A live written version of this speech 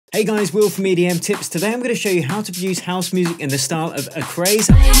Hey guys, Will from EDM Tips. Today I'm going to show you how to produce house music in the style of Acraze.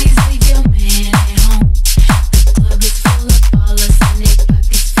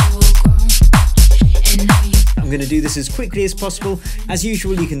 I'm going to do this as quickly as possible. As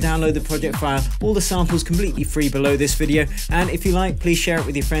usual, you can download the project file, all the samples completely free below this video. And if you like, please share it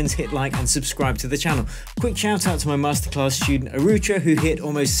with your friends, hit like and subscribe to the channel. Quick shout out to my masterclass student Arucha, who hit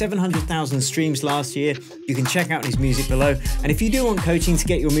almost 700,000 streams last year. You can check out his music below. And if you do want coaching to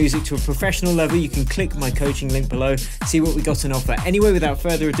get your music to a professional level, you can click my coaching link below, see what we got on offer. Anyway, without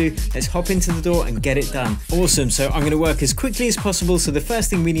further ado, let's hop into the door and get it done. Awesome, so I'm going to work as quickly as possible. So the first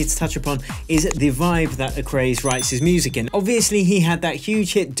thing we need to touch upon is the vibe that Acraze writes his music in. Obviously, he had that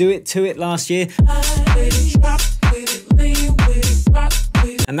huge hit Do It To It last year.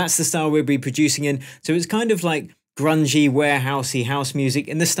 And that's the style we'll be producing in. So it's kind of like grungy, warehousey house music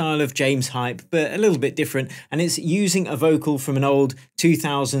in the style of James Hype, but a little bit different. And it's using a vocal from an old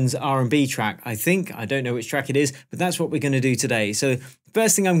 2000s R&B track, I think. I don't know which track it is, but that's what we're going to do today. So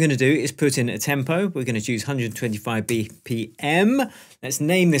first thing I'm going to do is put in a tempo. We're going to choose 125 BPM. Let's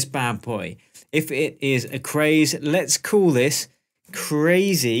name this bad boy. If it is Acraze, let's call this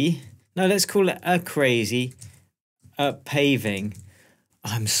Crazy. No, let's call it Acraze Paving.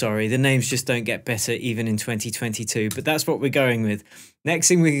 I'm sorry, the names just don't get better even in 2022, but that's what we're going with. Next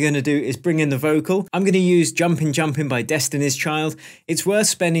thing we're going to do is bring in the vocal. I'm going to use Jumpin' Jumpin' by Destiny's Child. It's worth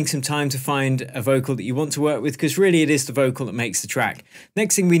spending some time to find a vocal that you want to work with, because really it is the vocal that makes the track.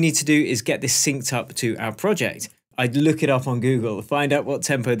 Next thing we need to do is get this synced up to our project. I'd look it up on Google, find out what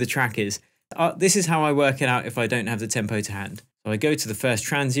tempo the track is. This is how I work it out if I don't have the tempo to hand. So I go to the first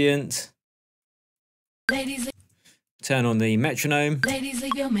transient. Turn on the metronome. Ladies,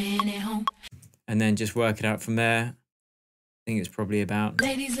 leave your man at home. And then just work it out from there. I think it's probably about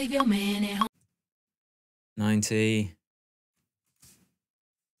Ladies, leave your man at home. 90.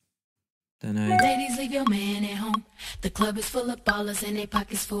 Don't know. Ladies, leave your man at home. The club is full of ballers and their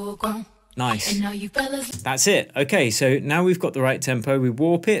pockets full grown. Nice. And now you fellas. That's it. Okay, so now we've got the right tempo. We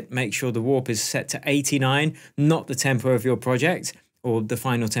warp it. Make sure the warp is set to 89, not the tempo of your project or the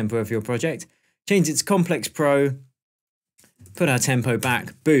final tempo of your project. Change it to Complex Pro. Put our tempo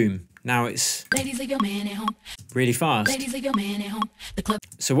back. Boom. Now it's Ladies, leave your man at home. Really fast. Ladies, leave your man at home. The club.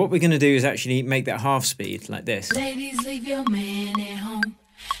 So what we're going to do is actually make that half speed like this. Ladies, leave your man at home.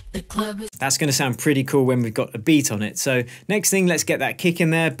 The club is. That's going to sound pretty cool when we've got a beat on it. So next thing, let's get that kick in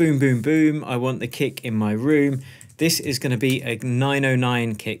there. Boom, boom, boom. I want the kick in my room. This is going to be a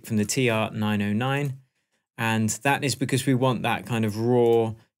 909 kick from the TR 909. And that is because we want that kind of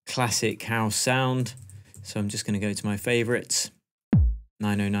raw, classic house sound. So I'm just going to go to my favorites.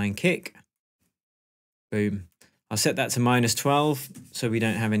 909 kick. Boom. I'll set that to -12 so we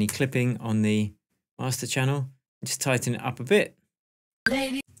don't have any clipping on the master channel. Just tighten it up a bit.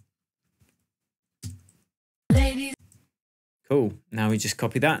 Ladies. Cool. Now we just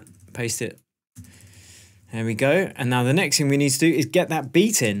copy that, paste it. There we go. And now the next thing we need to do is get that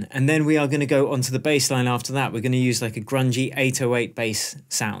beat in. And then we are going to go onto the bass line after that. We're going to use like a grungy 808 bass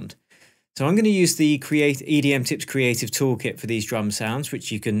sound. So I'm going to use the EDM Tips Creative Toolkit for these drum sounds,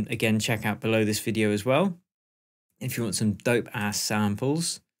 which you can, again, check out below this video as well, if you want some dope-ass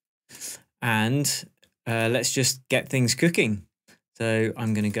samples. And let's just get things cooking. So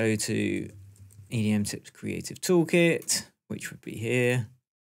I'm going to go to EDM Tips Creative Toolkit, which would be here.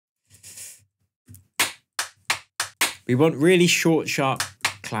 We want really short, sharp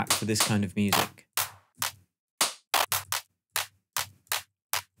clap for this kind of music.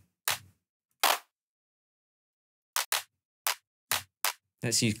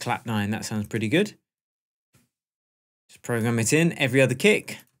 Let's use clap 9. That sounds pretty good. Just program it in. Every other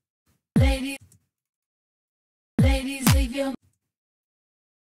kick. Ladies, leave your.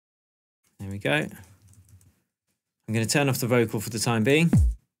 There we go. I'm going to turn off the vocal for the time being.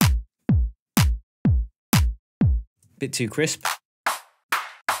 Bit too crisp.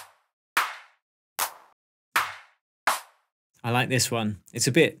 I like this one. It's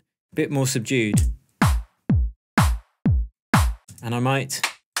a bit more subdued. And I might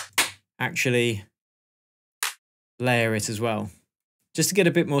actually layer it as well, just to get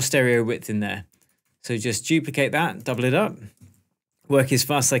a bit more stereo width in there. So just duplicate that, double it up. Work as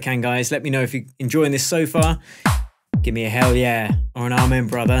fast as I can, guys. Let me know if you're enjoying this so far. Give me a hell yeah or an amen,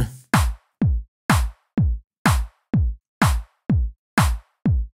 brother.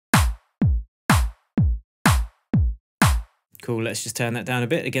 Cool, let's just turn that down a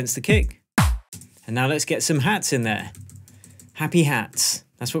bit against the kick. And now let's get some hats in there. Happy hats.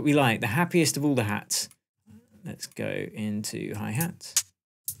 That's what we like. The happiest of all the hats. Let's go into hi-hats.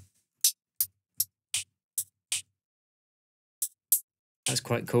 That's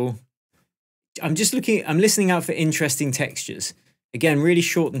quite cool. I'm listening out for interesting textures. Again, really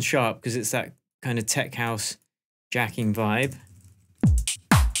short and sharp because it's that kind of tech house jacking vibe.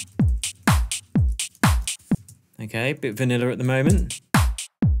 Okay, bit vanilla at the moment.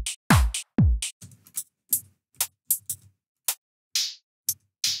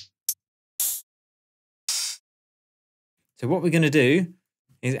 So what we're going to do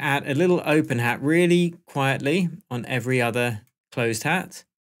is add a little open hat really quietly on every other closed hat.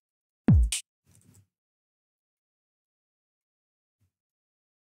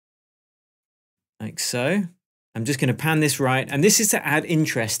 Like so. I'm just going to pan this right. And this is to add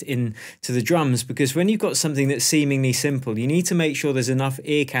interest into the drums, because when you've got something that's seemingly simple, you need to make sure there's enough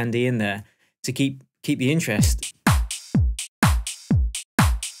ear candy in there to keep the interest.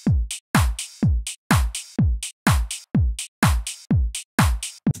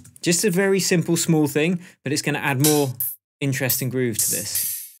 Just a very simple, small thing, but it's going to add more interest and groove to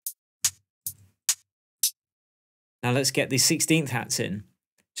this. Now let's get the 16th hats in.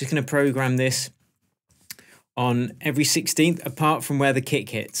 Just going to program this on every 16th, apart from where the kick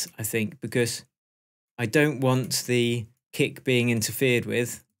hits, I think, because I don't want the kick being interfered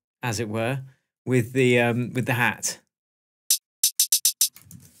with, as it were, with the hat.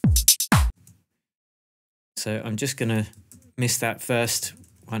 So I'm just going to miss that first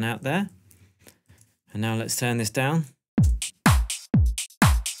one out there. And now let's turn this down.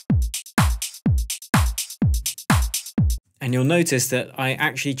 And you'll notice that I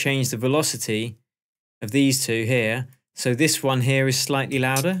actually changed the velocity of these two here. So this one here is slightly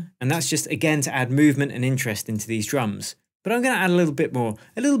louder, and that's just again to add movement and interest into these drums. But I'm going to add a little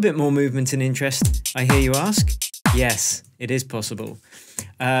bit more movement and interest, I hear you ask. Yes, it is possible.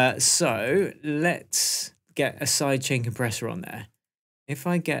 So let's get a sidechain compressor on there. If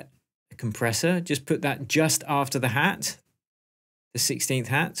I get a compressor, just put that just after the hat, the 16th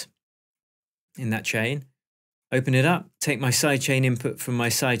hat in that chain. Open it up, take my sidechain input from my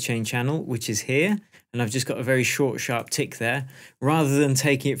sidechain channel, which is here, and I've just got a very short, sharp tick there, rather than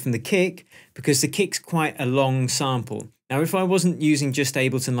taking it from the kick, because the kick's quite a long sample. Now, if I wasn't using just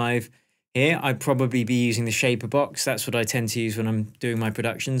Ableton Live here, I'd probably be using the shaper box. That's what I tend to use when I'm doing my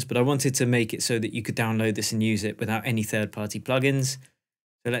productions, but I wanted to make it so that you could download this and use it without any third-party plugins.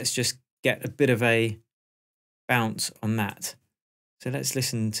 So let's just get a bit of a bounce on that. So let's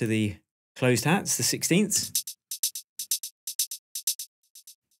listen to the closed hats, the 16ths.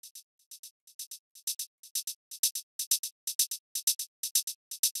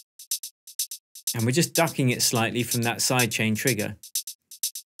 And we're just ducking it slightly from that sidechain trigger.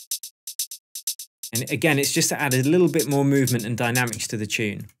 And again, it's just to add a little bit more movement and dynamics to the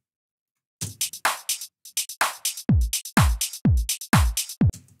tune.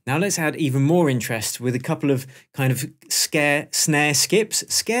 Now let's add even more interest with a couple of kind of snare skips.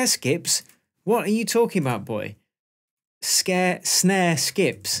 Scare skips? What are you talking about, boy? Snare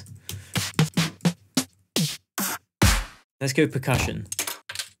skips. Let's go percussion.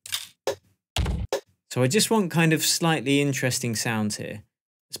 So I just want kind of slightly interesting sounds here.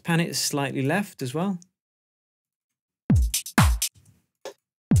 Let's pan it slightly left as well.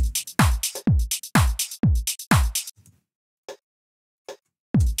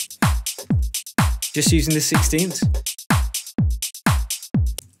 Just using the 16th.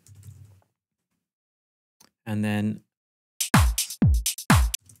 And then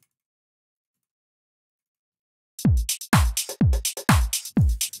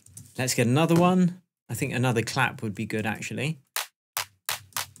let's get another one. I think another clap would be good, actually.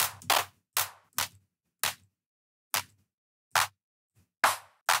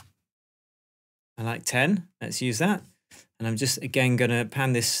 I like 10. Let's use that. And I'm just, again, going to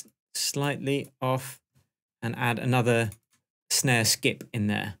pan this slightly off and add another snare skip in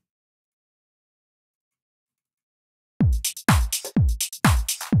there.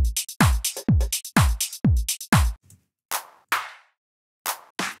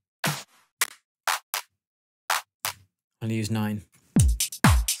 I'll use 9.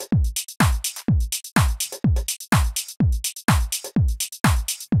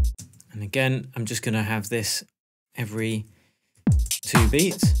 And again, I'm just going to have this every 2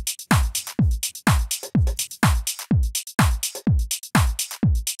 beats.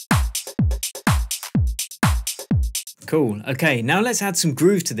 Cool. Okay, now let's add some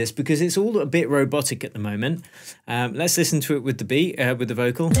groove to this because it's all a bit robotic at the moment. Let's listen to it with the beat, with the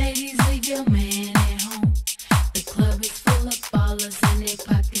vocal. Ladies, leave your man at home. The club is full of ballers and their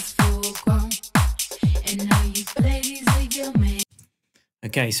pockets full grown. And now you ladies, leave your man.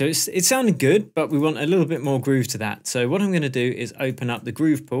 Okay, so it sounded good, but we want a little bit more groove to that. So what I'm going to do is open up the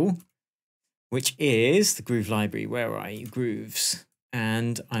groove pool, which is the groove library. Where are you? Grooves.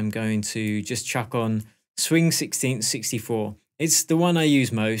 and I'm going to just chuck on Swing 16th 64. It's the one I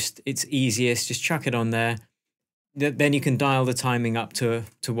use most. It's easiest. Just chuck it on there. Then you can dial the timing up to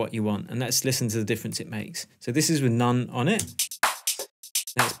what you want. And let's listen to the difference it makes. So this is with none on it.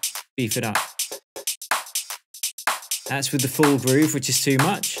 Let's beef it up. That's with the full groove, which is too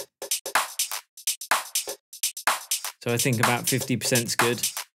much. So I think about 50% is good.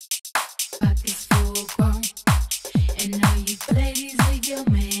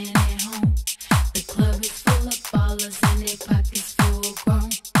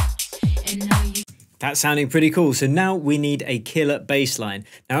 That's sounding pretty cool. So now we need a killer bass line.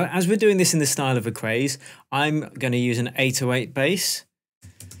 Now, as we're doing this in the style of Acraze, I'm going to use an 808 bass.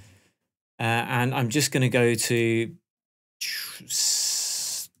 And I'm just going to go to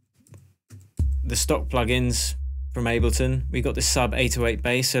the stock plugins from Ableton. We got the sub 808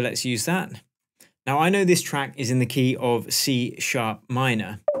 bass, so let's use that. Now, I know this track is in the key of C sharp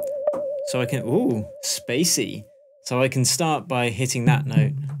minor. So I can, ooh, spacey. So I can start by hitting that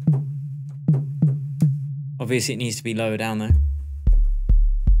note. Obviously, it needs to be lower down though.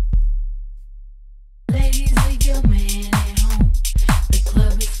 Ladies, leave your man at home. The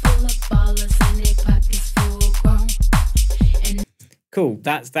club is full of ballers and their pockets full grown. And cool.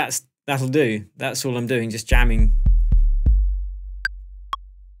 That'll do. That's all I'm doing, just jamming.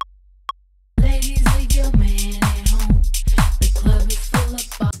 ladies, leave your man at home. The club is full of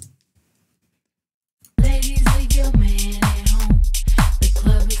ballers. Ladies, leave your man at home. The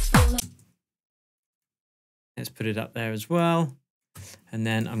club is full of. Let's put it up there as well. And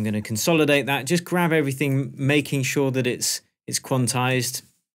then I'm going to consolidate that. Just grab everything, making sure that it's quantized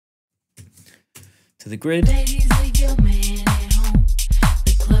to the grid. Ladies, leave your man at home.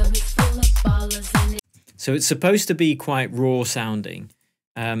 The club is full of ballers and So it's supposed to be quite raw sounding.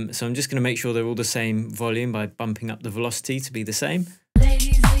 So I'm just going to make sure they're all the same volume by bumping up the velocity to be the same.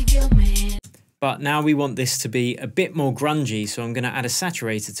 ladies, leave your man. But now we want this to be a bit more grungy. So I'm going to add a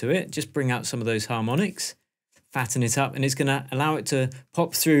saturator to it. Just bring out some of those harmonics. Fatten it up, and it's going to allow it to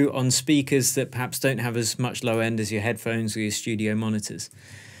pop through on speakers that perhaps don't have as much low end as your headphones or your studio monitors.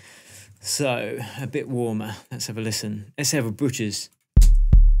 So a bit warmer. Let's have a listen. Let's have a butchers.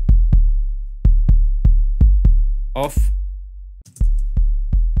 Off.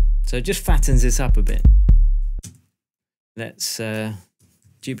 So it just fattens it up a bit. Let's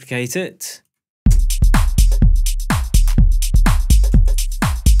duplicate it.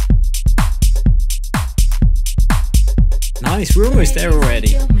 Nice, we're almost there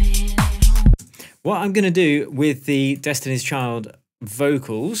already. What I'm going to do with the Destiny's Child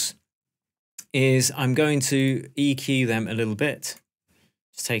vocals is I'm going to EQ them a little bit.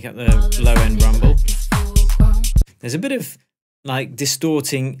 Just take out the low end rumble. There's a bit of like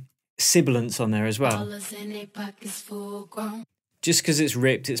distorting sibilance on there as well. Just because it's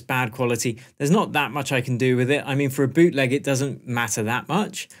ripped, it's bad quality. There's not that much I can do with it. I mean, for a bootleg, it doesn't matter that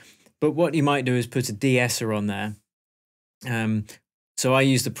much. But what you might do is put a de-esser on there. So I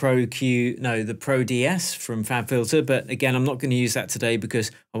use the the Pro DS from FabFilter, but again, I'm not going to use that today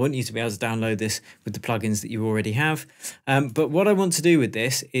because I want you to be able to download this with the plugins that you already have. But what I want to do with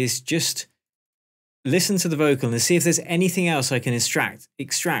this is just listen to the vocal and see if there's anything else I can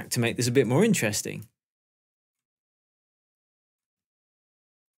extract to make this a bit more interesting.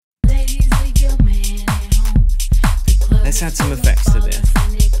 Let's add some effects to this.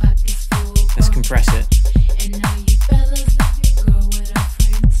 Let's compress it.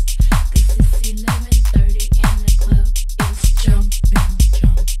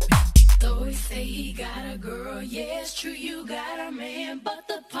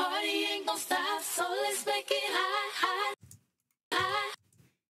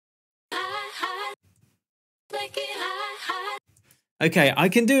 Okay, I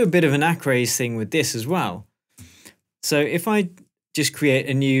can do a bit of an Acraze thing with this as well. So if I just create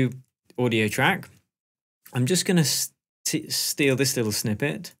a new audio track, I'm just going to steal this little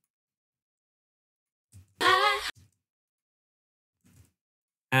snippet.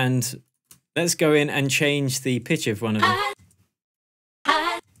 And let's go in and change the pitch of one of them.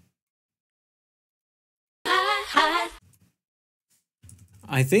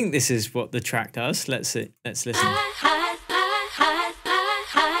 I think this is what the track does. Let's listen.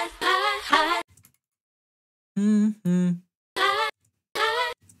 Mm-hmm.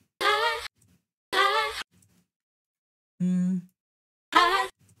 Mm.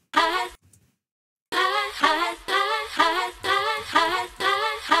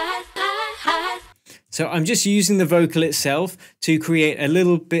 So I'm just using the vocal itself to create a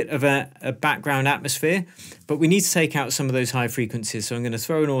little bit of a background atmosphere, but we need to take out some of those high frequencies. So I'm going to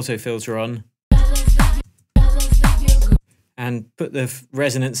throw an auto filter on and put the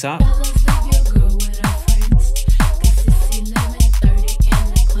resonance up. Fellas, leave your girl with her friends, 'cause it's 11:30 and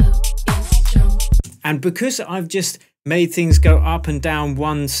the club is drunk. And because I've just made things go up and down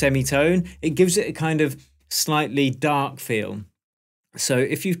one semitone, it gives it a kind of slightly dark feel. So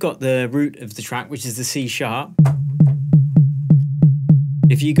if you've got the root of the track, which is the C sharp,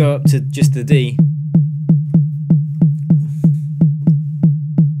 if you go up to just the D,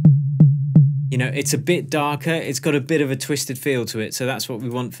 you know, it's a bit darker, it's got a bit of a twisted feel to it, so that's what we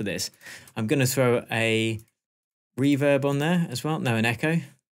want for this. I'm going to throw a reverb on there as well, no, an echo.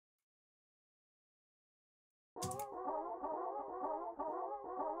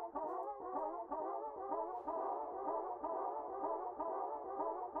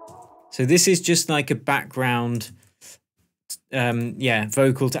 So this is just like a background,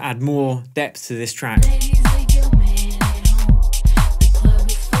 vocal to add more depth to this track. Ladies, leave your man at home. The club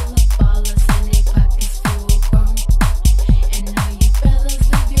is full of ballers and they pockets full grown. And now you fellas,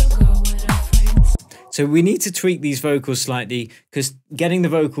 leave your girl with her friends. So we need to tweak these vocals slightly, because getting the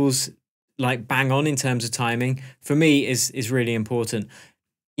vocals like bang on in terms of timing for me is really important.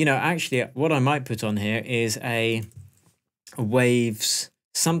 You know, actually what I might put on here is a Waves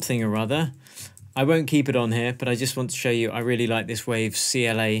something or other. I won't keep it on here, but I just want to show you I really like this Waves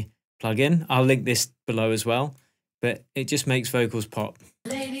CLA plugin. I'll link this below as well, but it just makes vocals pop.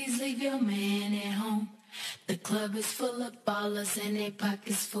 Ladies, leave your man at home. The club is full of ballers and they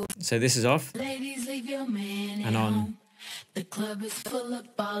pockets full. So this is off Ladies, leave your man at and on. home. The club is full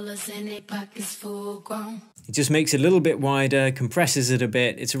of ballers and they pockets full grown. It just makes it a little bit wider, compresses it a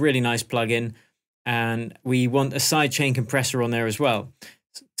bit. It's a really nice plugin, and we want a sidechain compressor on there as well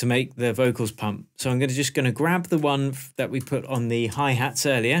to make the vocals pump. So I'm just going to grab the one that we put on the hi-hats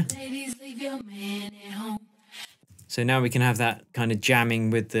earlier. Ladies, leave your man at home. So now we can have that kind of jamming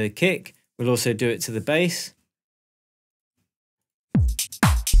with the kick. We'll also do it to the bass.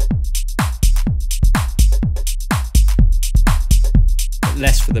 But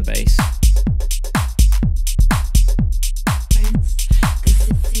less for the bass. Friends, 'cause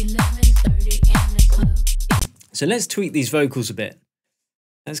it's 11:30 and the club. So let's tweak these vocals a bit.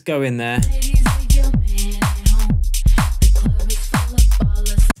 Let's go in there. Ladies, leave your man at home. The club is full of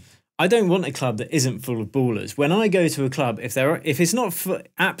ballers. I don't want a club that isn't full of ballers. When I go to a club, if it's not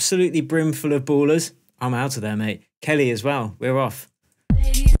absolutely brimful of ballers, I'm out of there, mate. Kelly as well. We're off.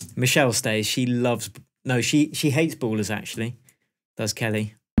 Ladies, Michelle stays. She loves. No, she hates ballers actually. Does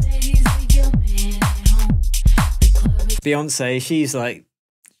Kelly? ladies, leave your man at home. The club is. Beyonce. She's like,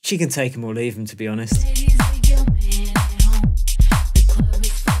 she can take them or leave them. To be honest. Ladies, leave your man at home. The club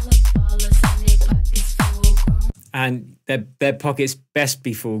is full of ballers and they pockets full grown. And their pockets best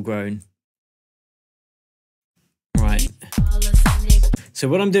be full grown. Right. Ballers and they. So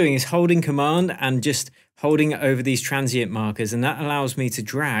what I'm doing is holding command and just holding it over these transient markers, and that allows me to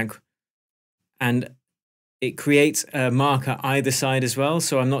drag, and it creates a marker either side as well,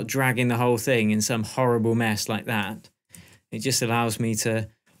 so I'm not dragging the whole thing in some horrible mess like that. It just allows me to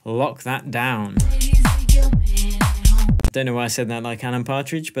lock that down. Ladies, leave your man at home. Don't know why I said that like Alan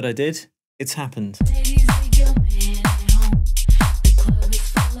Partridge, but I did. It's happened. Ladies, leave your man at home. The club is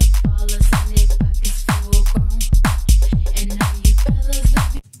full of ballers and they pockets full grown. And now you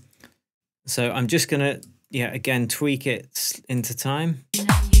fellas leave. So I'm just gonna, again, tweak it into time. Now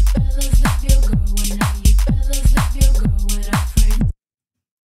you fellas leave your girl. And now you fellas leave your girl with her friends.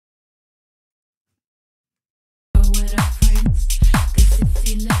 Girl with her friends. 'Cause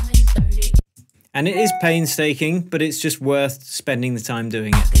it's 11:30. And it is painstaking, but it's just worth spending the time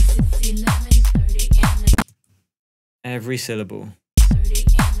doing it. 'Cause it's 11:30 and the Every syllable. 30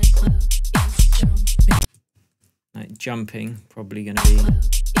 and the club is jumping. Like jumping, probably gonna be. Club is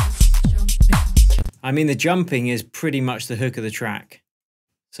jumping. I mean, the jumping is pretty much the hook of the track.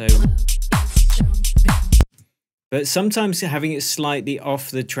 So, Club is jumping. but sometimes having it slightly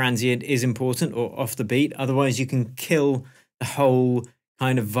off the transient is important, or off the beat. Otherwise, you can kill the whole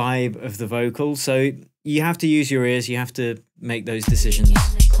kind of vibe of the vocal. So you have to use your ears. You have to make those decisions. And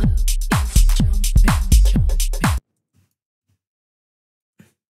the club is jumping.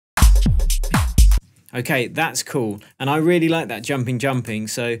 Okay, that's cool. And I really like that jumping.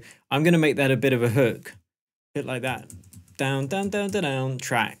 So I'm going to make that a bit of a hook. A bit like that. Down, down, down, down, down,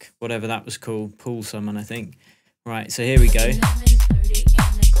 track. Whatever that was called. Pull Someone, I think. Right, so here we go. 11:30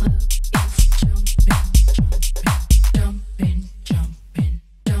 and the club is jumping.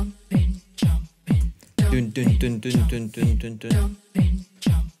 Dun, dun, dun, dun, dun, dun, dun, dun.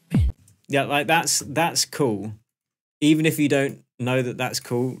 Yeah, like that's cool. Even if you don't know that that's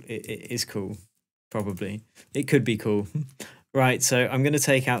cool, it is cool. Probably. It could be cool. Right, so I'm going to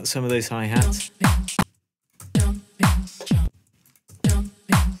take out some of those hi-hats.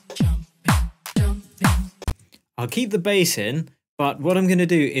 I'll keep the bass in, but what I'm going to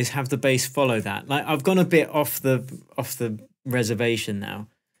do is have the bass follow that. Like I've gone a bit off the reservation now.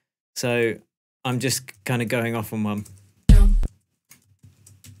 So I'm just kind of going off on one.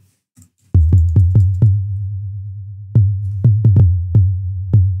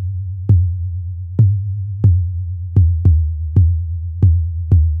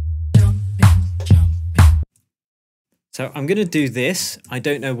 So I'm going to do this. I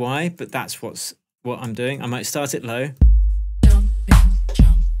don't know why, but that's what I'm doing. I might start it low.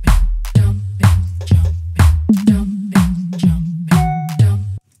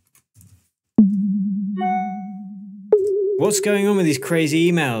 What's going on with these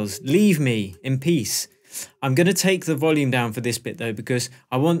crazy emails? Leave me in peace. I'm going to take the volume down for this bit though, because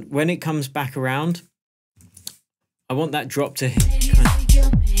I want, when it comes back around, I want that drop to hit.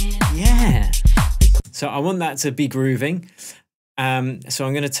 Yeah. So I want that to be grooving. So I'm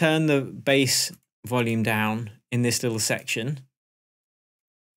going to turn the bass volume down in this little section,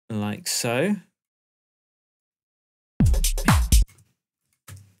 like so.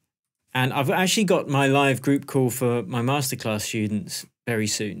 And I've actually got my live group call for my masterclass students very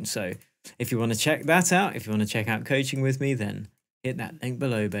soon. So if you want to check that out, if you want to check out coaching with me, then hit that link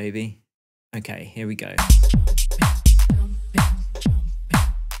below, baby. Okay, here we go.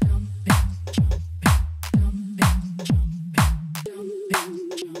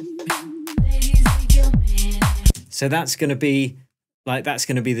 So that's going to be like, that's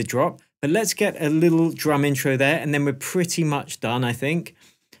going to be the drop. But let's get a little drum intro there and then we're pretty much done, I think.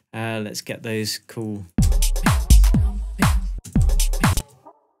 Let's get those cool.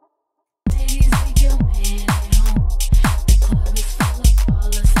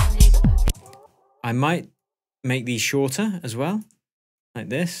 I might make these shorter as well, like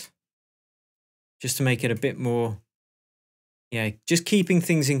this, just to make it a bit more, yeah, just keeping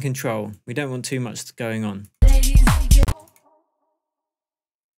things in control. We don't want too much going on.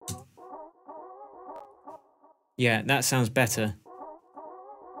 Yeah, that sounds better.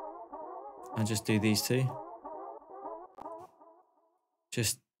 I'll just do these two.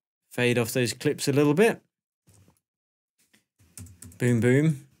 Just fade off those clips a little bit. Boom,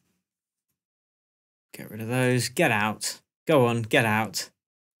 boom. Get rid of those. Get out. Go on, get out.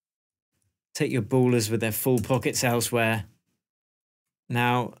 Take your ballers with their full pockets elsewhere.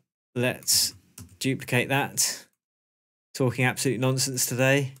 Now, let's duplicate that. Talking absolute nonsense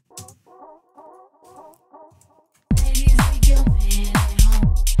today.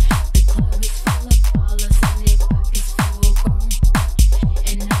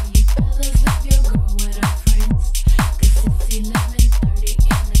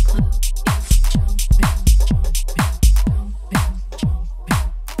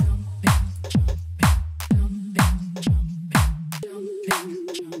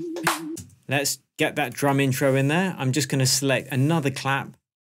 Let's get that drum intro in there. I'm just going to select another clap,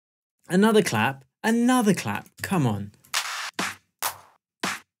 another clap, another clap. Come on.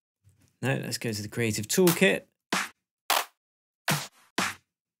 No, let's go to the Creative Toolkit.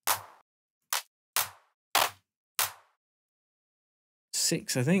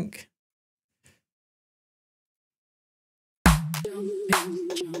 Six, I think.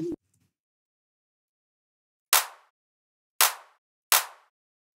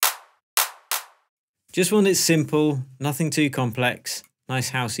 Just want it simple, nothing too complex.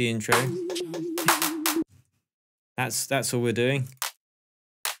 Nice housey intro. That's all we're doing.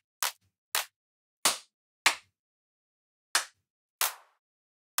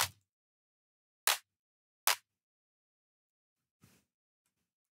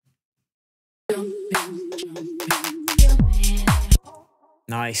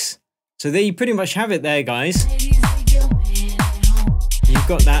 Nice. So there you pretty much have it there, guys.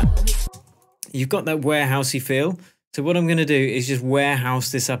 You've got that warehousey feel. So what I'm going to do is just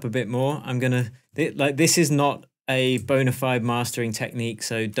warehouse this up a bit more. I'm going to, like, this is not a bona fide mastering technique,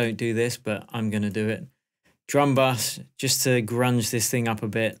 so don't do this, but I'm going to do it. Drum bus, just to grunge this thing up a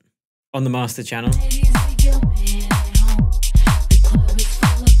bit on the master channel.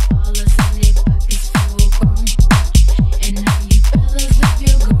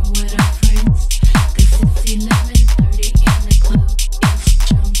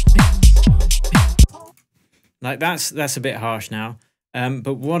 Like that's a bit harsh now.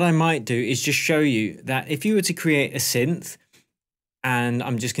 But what I might do is just show you that if you were to create a synth, and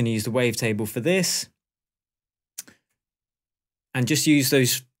I'm just going to use the wavetable for this, and just use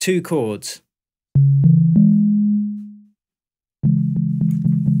those two chords.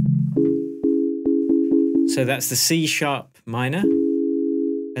 So that's the C sharp minor,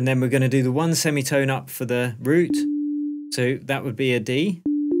 and then we're going to do the one semitone up for the root. So that would be a D.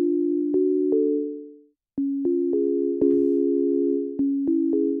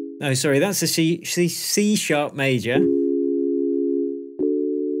 No, sorry, that's a C sharp major.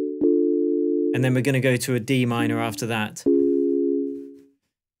 And then we're going to go to a D minor after that.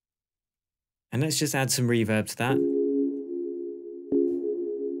 And let's just add some reverb to that.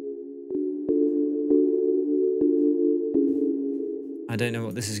 I don't know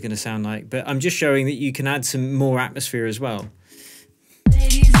what this is going to sound like, but I'm just showing that you can add some more atmosphere as well.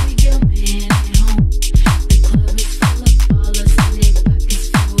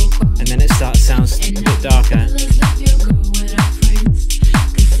 And then it sounds a bit darker.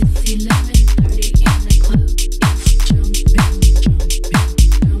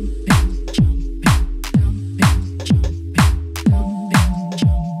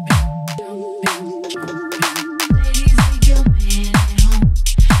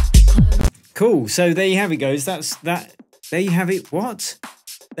 Cool, so there you have it, guys. There you have it. What?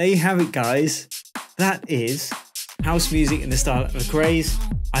 There you have it, guys. That is house music in the style of Acraze.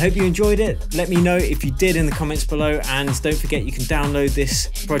 I hope you enjoyed it. Let me know if you did in the comments below, and don't forget you can download this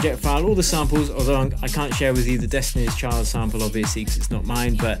project file, all the samples, although I can't share with you the Destiny's Child sample obviously because it's not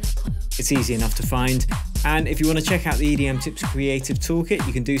mine, but it's easy enough to find. And if you want to check out the EDM Tips Creative Toolkit,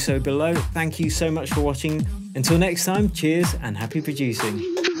 you can do so below. Thank you so much for watching. Until next time, cheers and happy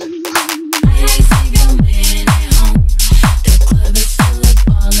producing.